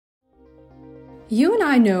You and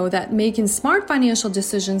I know that making smart financial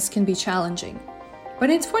decisions can be challenging. But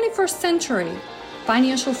in the 21st century,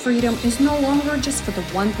 financial freedom is no longer just for the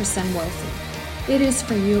 1% wealthy. It is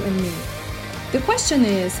for you and me. The question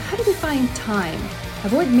is, how do we find time,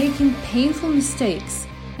 avoid making painful mistakes,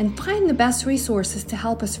 and find the best resources to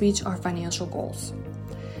help us reach our financial goals?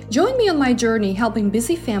 Join me on my journey helping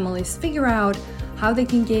busy families figure out how they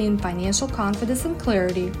can gain financial confidence and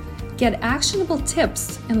clarity, get actionable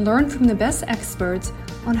tips, and learn from the best experts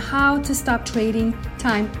on how to stop trading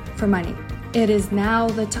time for money. It is now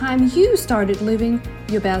the time you started living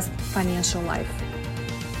your best financial life.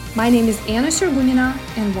 My name is Anna Shergunina,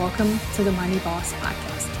 and welcome to the Money Boss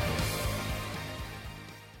Podcast.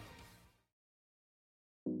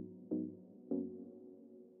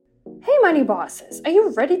 Hey Money Bosses, are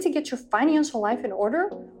you ready to get your financial life in order?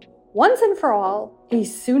 Once and for all,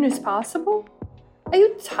 as soon as possible? Are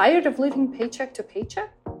you tired of living paycheck to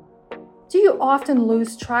paycheck? Do you often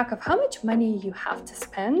lose track of how much money you have to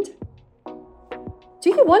spend? Do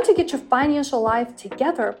you want to get your financial life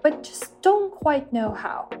together but just don't quite know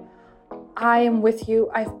how? I am with you.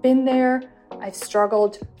 I've been there. I've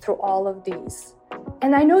struggled through all of these.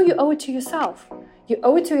 And I know you owe it to yourself. You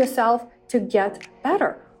owe it to yourself to get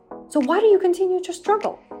better. So why do you continue to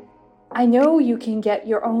struggle? I know you can get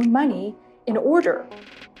your own money in order.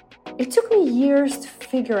 It took me years to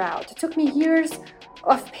figure out. It took me years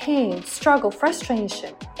of pain, struggle,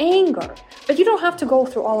 frustration, anger. But you don't have to go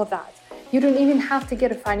through all of that. You don't even have to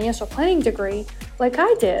get a financial planning degree like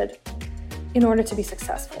I did in order to be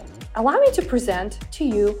successful. Allow me to present to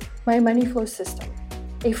you my Money Flow System,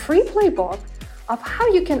 a free playbook of how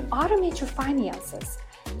you can automate your finances,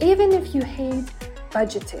 even if you hate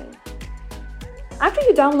budgeting. After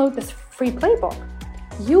you download this free playbook,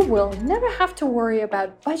 you will never have to worry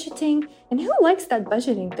about budgeting, and who likes that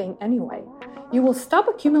budgeting thing anyway? You will stop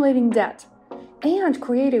accumulating debt and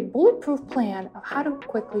create a bulletproof plan of how to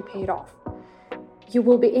quickly pay it off. You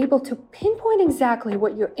will be able to pinpoint exactly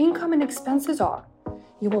what your income and expenses are.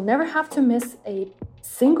 You will never have to miss a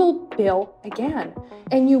single bill again,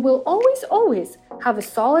 and you will always have a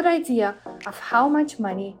solid idea of how much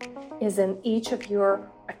money is in each of your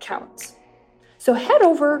accounts. So head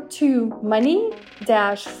over to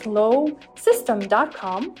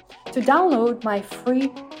money-flowsystem.com to download my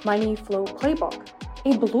free Money Flow Playbook,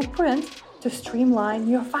 a blueprint to streamline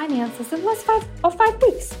your finances in less than 5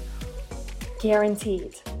 weeks.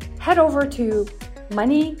 Guaranteed. Head over to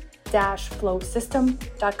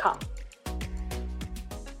money-flowsystem.com.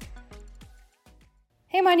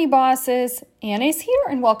 Hey Money Bosses, Anna's here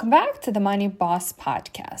and welcome back to the Money Boss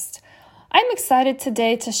Podcast. I'm excited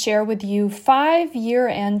today to share with you 5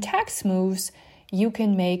 year-end tax moves you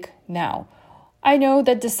can make now. I know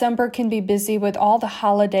that December can be busy with all the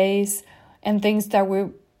holidays and things that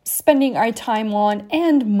we're spending our time on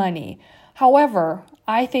and money. However,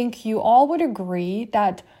 I think you all would agree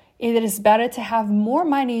that it is better to have more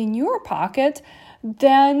money in your pocket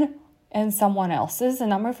than in someone else's,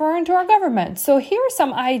 and I'm referring to our government. So here are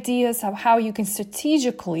some ideas of how you can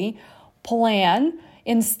strategically plan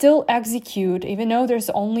and still execute, even though there's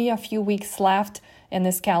only a few weeks left in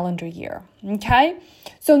this calendar year, okay?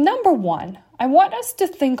 So number one, I want us to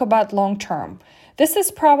think about long term. This is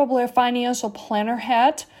probably a financial planner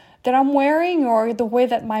hat that I'm wearing, or the way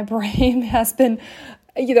that my brain has been,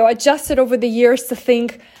 adjusted over the years to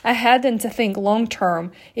think ahead and to think long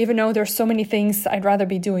term, even though there's so many things I'd rather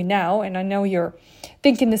be doing now, and I know you're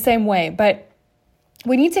thinking the same way, but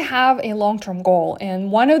we need to have a long-term goal,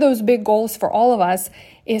 and one of those big goals for all of us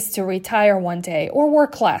is to retire one day or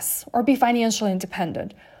work less or be financially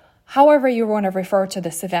independent. However you want to refer to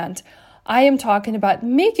this event, I am talking about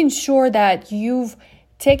making sure that you've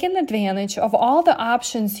taken advantage of all the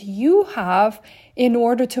options you have in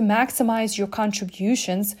order to maximize your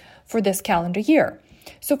contributions for this calendar year.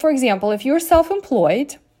 So for example, if you're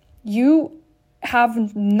self-employed, you have a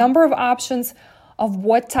number of options of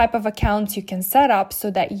what type of accounts you can set up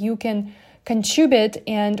so that you can contribute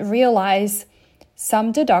and realize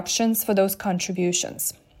some deductions for those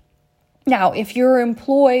contributions. Now, if you're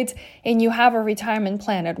employed and you have a retirement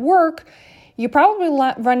plan at work, you're probably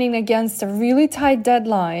running against a really tight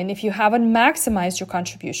deadline if you haven't maximized your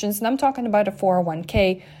contributions. And I'm talking about a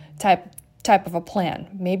 401k type of a plan.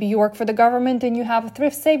 Maybe you work for the government and you have a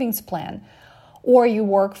thrift savings plan, or you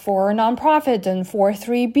work for a nonprofit and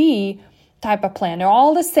 403b type of plan. They're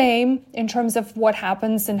all the same in terms of what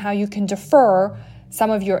happens and how you can defer some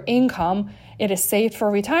of your income. It is saved for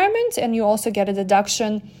retirement, and you also get a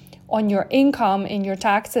deduction on your income in your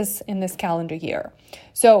taxes in this calendar year.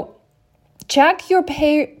 So check your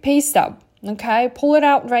pay stub Okay, pull it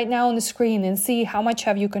out right now on the screen and see how much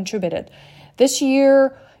have you contributed. This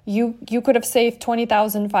year, you could have saved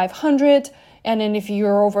 $20,500, and then if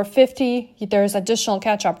you're over 50, there's additional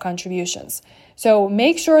catch-up contributions. So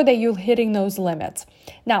make sure that you're hitting those limits.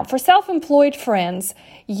 Now, for self-employed friends,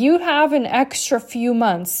 you have an extra few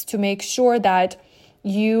months to make sure that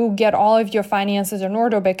you get all of your finances in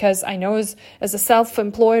order, because I know as a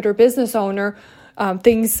self-employed or business owner,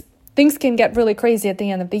 things can get really crazy at the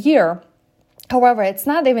end of the year. However, it's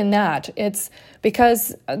not even that. It's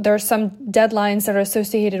because there's some deadlines that are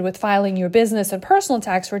associated with filing your business and personal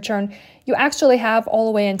tax return. You actually have all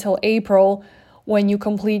the way until April, when you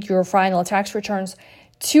complete your final tax returns,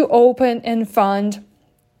 to open and fund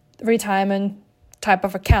retirement type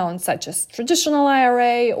of accounts, such as traditional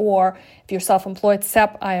IRA, or if you're self-employed,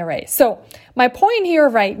 SEP IRA. So my point here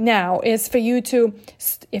right now is for you to,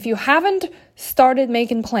 if you haven't started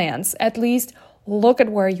making plans, at least look at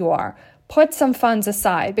where you are. Put some funds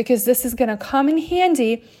aside, because this is going to come in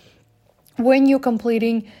handy when you're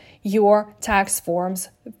completing your tax forms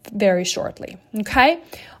very shortly. Okay?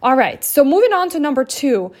 All right. So moving on to number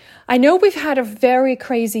 2. I know we've had a very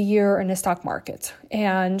crazy year in the stock market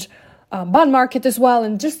and bond market as well,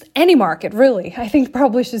 and just any market, really. I think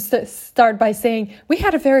probably should start by saying we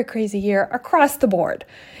had a very crazy year across the board.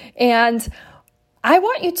 And I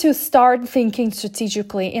want you to start thinking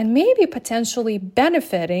strategically and maybe potentially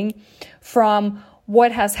benefiting from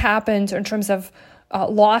what has happened in terms of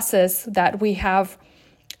losses that we have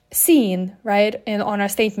seen, right, on our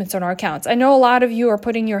statements on our accounts. I know a lot of you are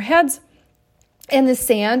putting your heads in the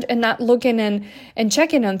sand and not looking and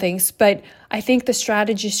checking on things, but I think the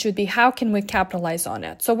strategy should be, how can we capitalize on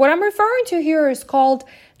it? So what I'm referring to here is called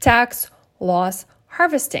tax loss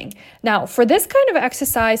harvesting. Now, for this kind of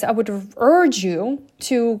exercise, I would urge you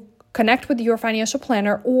to connect with your financial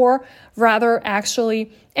planner, or rather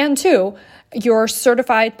your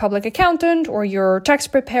certified public accountant or your tax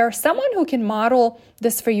preparer, someone who can model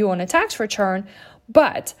this for you on a tax return.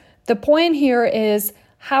 But the point here is,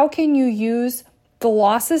 how can you use the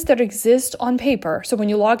losses that exist on paper? So when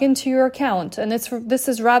you log into your account, and this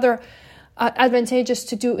is rather advantageous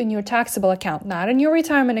to do in your taxable account, not in your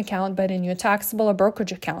retirement account, but in your taxable or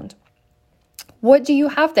brokerage account. What do you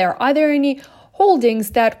have there? Are there any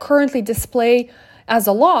holdings that currently display as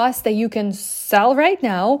a loss that you can sell right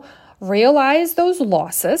now, realize those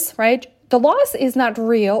losses, right? The loss is not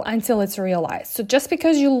real until it's realized. So just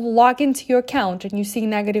because you log into your account and you see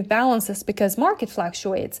negative balances because market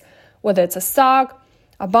fluctuates, whether it's a stock,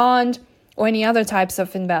 a bond, or any other types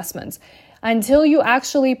of investments, until you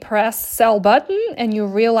actually press sell button and you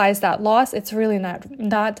realize that loss, it's really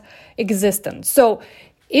not existent. So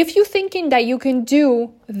if you're thinking that you can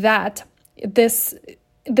do that this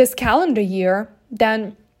calendar year,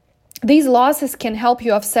 then these losses can help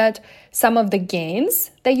you offset some of the gains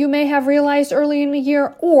that you may have realized early in the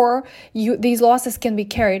year, or these losses can be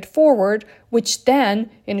carried forward, which then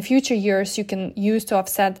in future years you can use to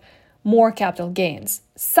offset more capital gains.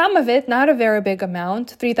 Some of it, not a very big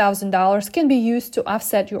amount, $3,000, can be used to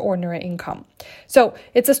offset your ordinary income. So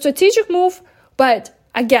it's a strategic move, but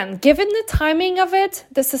again, given the timing of it,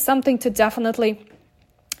 this is something to definitely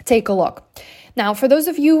take a look. Now, for those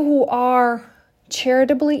of you who are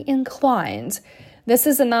charitably inclined, this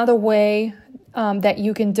is another way that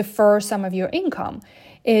you can defer some of your income,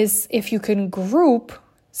 is if you can group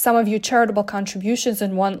some of your charitable contributions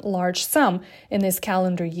in one large sum in this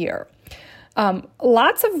calendar year.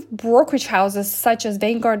 Lots of brokerage houses such as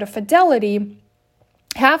Vanguard or Fidelity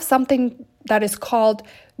have something that is called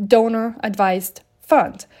donor advised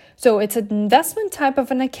fund. So it's an investment type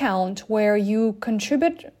of an account where you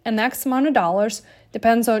contribute an X amount of dollars,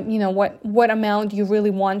 depends on what amount you really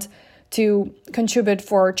want to contribute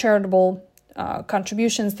for charitable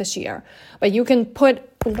contributions this year. But you can put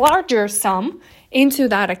a larger sum into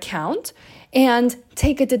that account and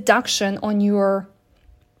take a deduction on your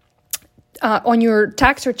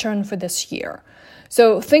tax return for this year.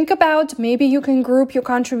 So think about, maybe you can group your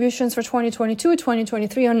contributions for 2022,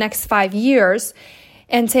 2023, or next 5 years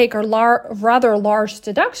and take a rather large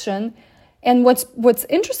deduction. And what's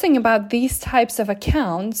interesting about these types of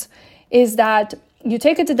accounts is that you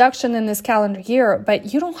take a deduction in this calendar year,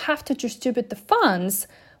 but you don't have to distribute the funds,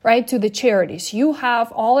 right, to the charities. You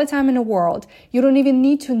have all the time in the world. You don't even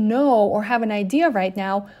need to know or have an idea right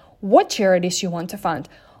now what charities you want to fund.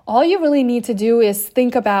 All you really need to do is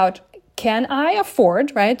think about, can I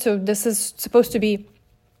afford, right? So this is supposed to be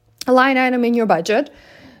a line item in your budget.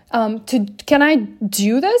 Can I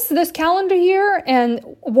do this calendar year, and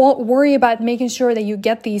won't worry about making sure that you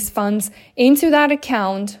get these funds into that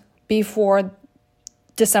account before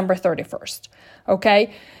December 31st.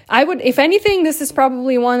 Okay. If anything, this is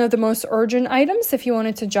probably one of the most urgent items if you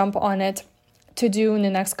wanted to jump on it to do in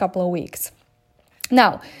the next couple of weeks.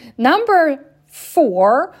 Now, number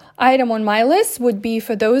 4 item on my list would be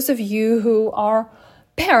for those of you who are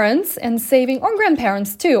parents and saving, or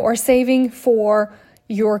grandparents too, or saving for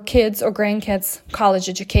your kids' or grandkids' college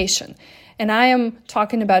education. And I am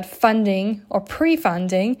talking about funding or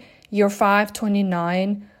pre-funding your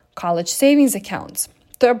 529 college savings accounts.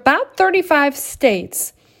 There are about 35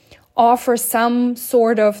 states offer some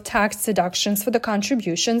sort of tax deductions for the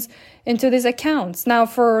contributions into these accounts. Now,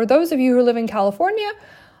 for those of you who live in California,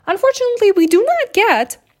 unfortunately, we do not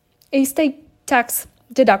get a state tax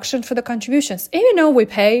deduction for the contributions, even though we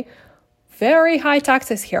pay very high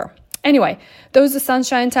taxes here. Anyway, those are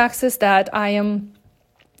sunshine taxes that I am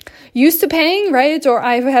used to paying, right? Or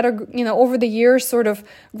I've had, over the years sort of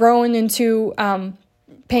grown into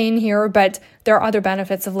paying here, but there are other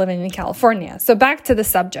benefits of living in California. So back to the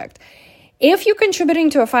subject. If you're contributing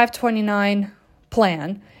to a 529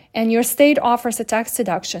 plan and your state offers a tax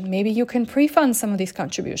deduction, maybe you can pre-fund some of these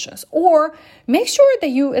contributions, or make sure that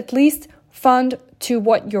you at least fund to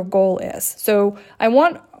what your goal is. So I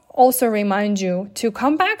want also remind you to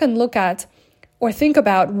come back and look at or think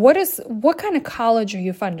about what kind of college are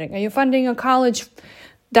you funding? Are you funding a college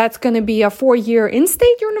that's going to be a 4-year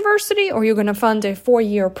in-state university, or you're going to fund a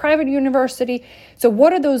 4-year private university? So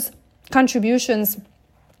what are those contributions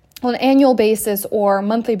on an annual basis or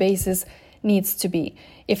monthly basis needs to be?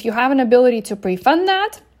 If you have an ability to pre-fund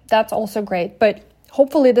that, that's also great. But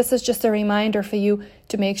hopefully this is just a reminder for you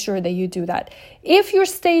to make sure that you do that. If your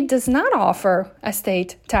state does not offer a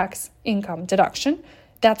state tax income deduction,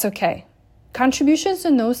 that's okay. Contributions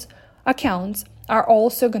in those accounts are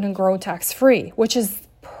also going to grow tax-free, which is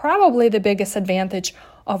probably the biggest advantage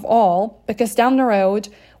of all, because down the road,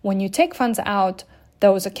 when you take funds out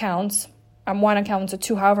those accounts, one account or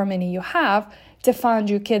two, however many you have, to fund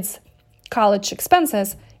your kids' college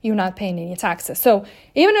expenses, you're not paying any taxes. So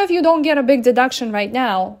even if you don't get a big deduction right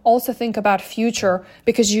now, also think about future,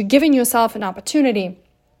 because you're giving yourself an opportunity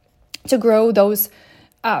to grow those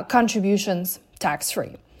contributions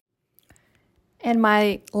tax-free. And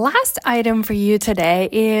my last item for you today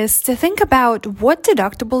is to think about what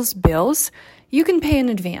deductibles bills you can pay in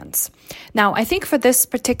advance. Now, I think for this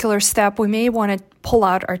particular step, we may want to pull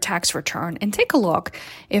out our tax return and take a look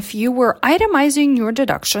if you were itemizing your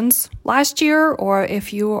deductions last year, or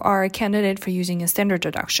if you are a candidate for using a standard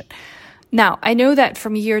deduction. Now, I know that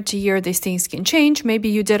from year to year, these things can change. Maybe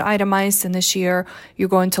you did itemize, and this year you're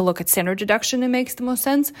going to look at standard deduction. It makes the most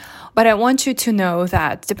sense. But I want you to know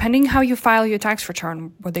that depending how you file your tax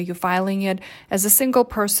return, whether you're filing it as a single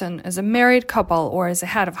person, as a married couple, or as a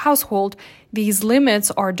head of household, these limits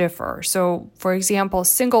are differ. So, for example, a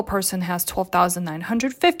single person has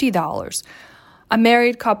 $12,950. A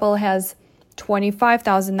married couple has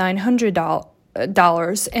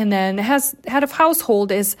 $25,900, and then head of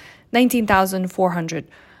household is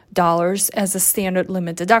 $19,400 as a standard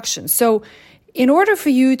limit deduction. So in order for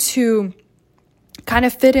you to kind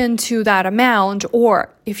of fit into that amount,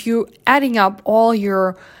 or if you're adding up all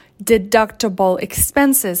your deductible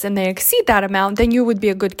expenses and they exceed that amount, then you would be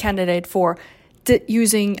a good candidate for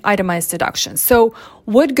using itemized deductions. So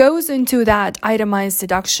what goes into that itemized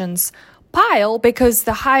deductions pile? Because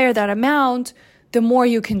the higher that amount, the more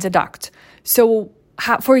you can deduct. So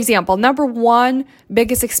for example, number one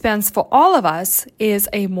biggest expense for all of us is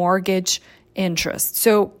a mortgage interest.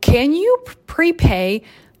 So can you prepay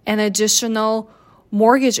an additional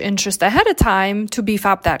mortgage interest ahead of time to beef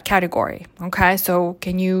up that category? Okay, so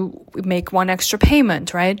can you make one extra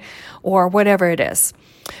payment, right? Or whatever it is.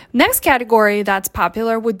 Next category that's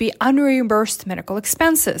popular would be unreimbursed medical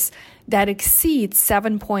expenses that exceed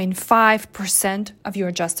 7.5% of your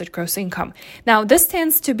adjusted gross income. Now, this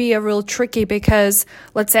tends to be a real tricky, because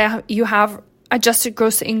let's say you have adjusted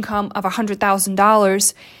gross income of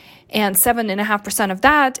 $100,000 and 7.5% of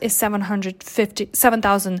that is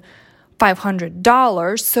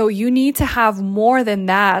 $7,500. So you need to have more than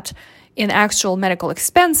that in actual medical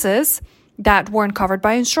expenses that weren't covered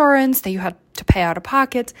by insurance, that you had to pay out of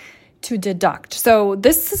pocket to deduct. So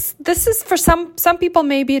this is for some people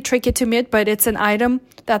may be tricky to meet, but it's an item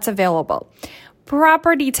that's available.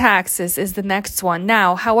 Property taxes is the next one.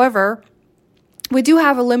 Now, however, we do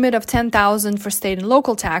have a limit of $10,000 for state and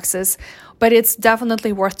local taxes, but it's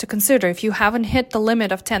definitely worth to consider. If you haven't hit the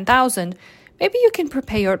limit of $10,000, maybe you can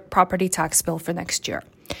prepare your property tax bill for next year.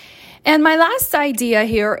 And my last idea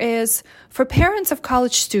here is for parents of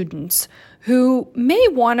college students who may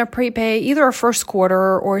want to prepay either a first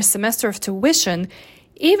quarter or a semester of tuition,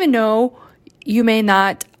 even though you may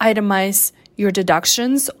not itemize your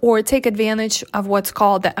deductions or take advantage of what's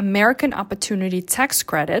called the American Opportunity Tax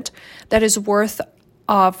Credit that is worth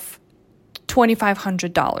of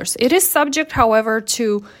 $2,500. It is subject, however,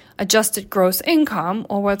 to adjusted gross income,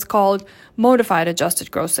 or what's called modified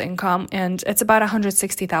adjusted gross income, and it's about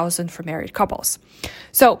 $160,000 for married couples.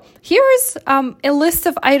 So here's a list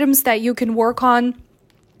of items that you can work on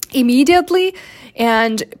immediately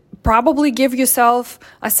and probably give yourself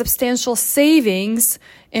a substantial savings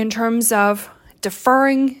in terms of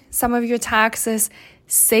deferring some of your taxes,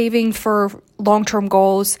 saving for long-term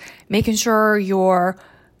goals, making sure your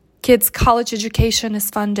kids' college education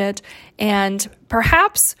is funded, and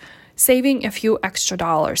perhaps saving a few extra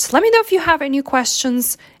dollars. Let me know if you have any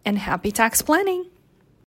questions, and happy tax planning.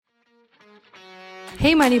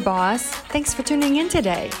 Hey, Money Boss. Thanks for tuning in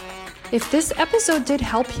today. If this episode did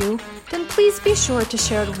help you, then please be sure to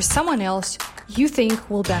share it with someone else you think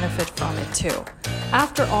will benefit from it too.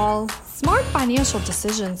 After all, smart financial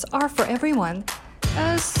decisions are for everyone.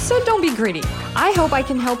 So don't be greedy. I hope I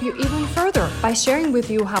can help you even further by sharing with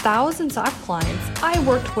you how thousands of clients I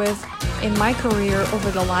worked with in my career over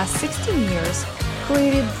the last 16 years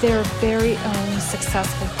created their very own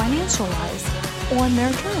successful financial lives on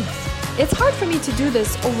their terms. It's hard for me to do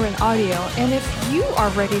this over an audio, and if you are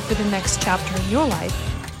ready for the next chapter in your life,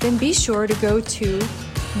 then be sure to go to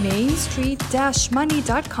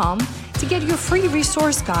mainstreet-money.com to get your free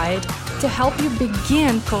resource guide to help you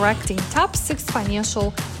begin correcting top 6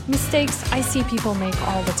 financial mistakes I see people make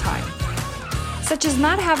all the time, such as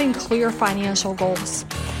not having clear financial goals,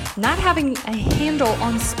 not having a handle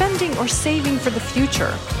on spending or saving for the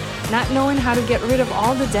future, not knowing how to get rid of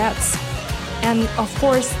all the debts, and of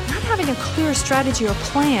course, not having a clear strategy or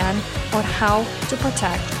plan on how to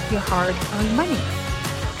protect your hard-earned money.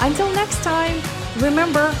 Until next time,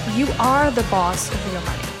 remember, you are the boss of your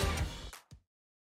money.